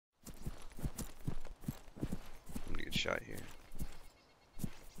get shot here.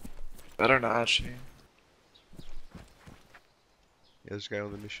 Better not, Shane. Yeah, this guy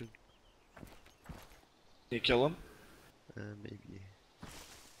on the mission. You kill him? Maybe.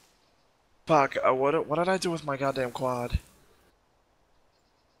 Fuck, what did I do with my goddamn quad?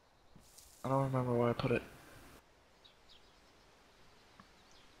 I don't remember where I put it.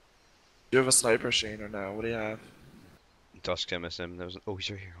 Do you have a sniper, Shane, or no? What do you have? Dusk MSM. That was. Oh, he's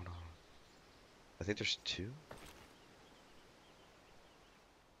right here. Hold on. I think there's two.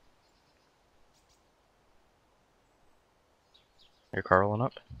 You're Carlin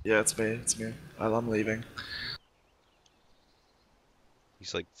up? Yeah, it's me. It's me. I'm leaving.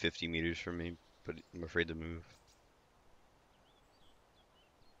 He's like 50 meters from me, but I'm afraid to move.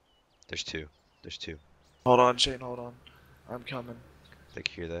 There's two. There's two. Hold on, Shane. Hold on. I'm coming. They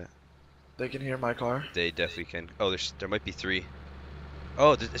can hear that. They can hear my car. They definitely can. Oh, there might be three.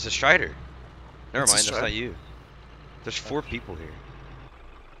 Oh, it's a Strider. Never It's a mind, that's Strider? not you. There's 4 people here.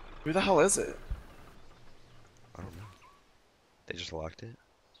 Who the hell is it? I don't know. They just locked it.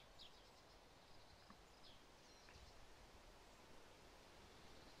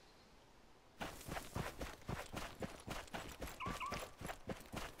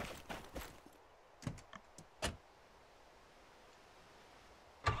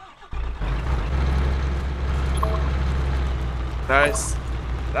 Nice.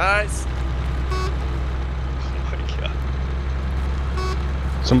 Nice. Oh my god.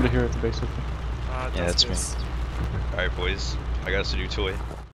 Somebody here at the base with me. Ah, Yeah, that's me. Alright, boys. I got us a new toy.